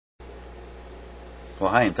Well,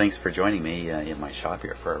 hi, and thanks for joining me in my shop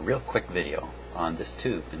here for a real quick video on this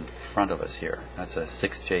tube in front of us here. That's a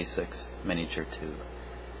 6J6 miniature tube,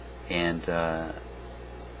 and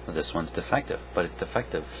this one's defective, but it's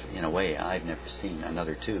defective in a way I've never seen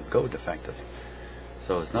another tube go defective.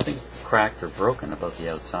 So there's nothing cracked or broken about the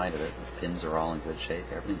outside of it. The pins are all in good shape,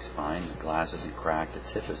 everything's fine, the glass isn't cracked, the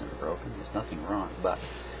tip isn't broken, there's nothing wrong. But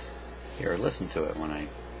here, listen to it when I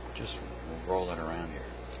just roll it around here.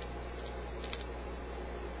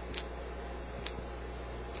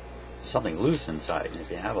 Something loose inside, and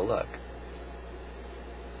if you have a look,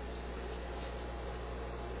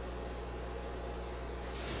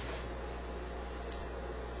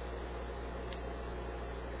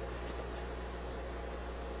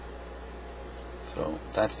 so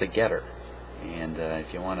that's the getter. And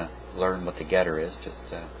if you want to learn what the getter is, just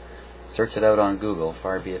search it out on Google.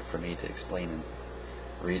 Far be it for me to explain in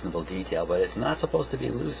reasonable detail, but it's not supposed to be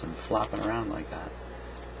loose and flopping around like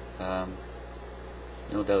that.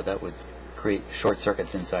 No doubt that would create short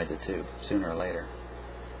circuits inside the tube sooner or later,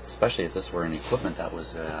 especially if this were an equipment that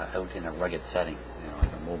was out in a rugged setting,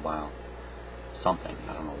 like a mobile something,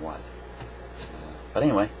 I don't know what. But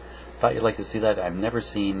anyway, thought you'd like to see that. I've never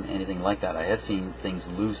seen anything like that. I have seen things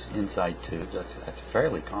loose inside tubes. That's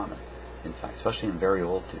fairly common, in fact, especially in very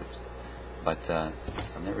old tubes. But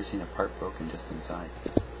I've never seen a part broken just inside.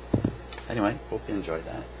 Anyway, hope you enjoyed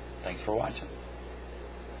that. Thanks for watching.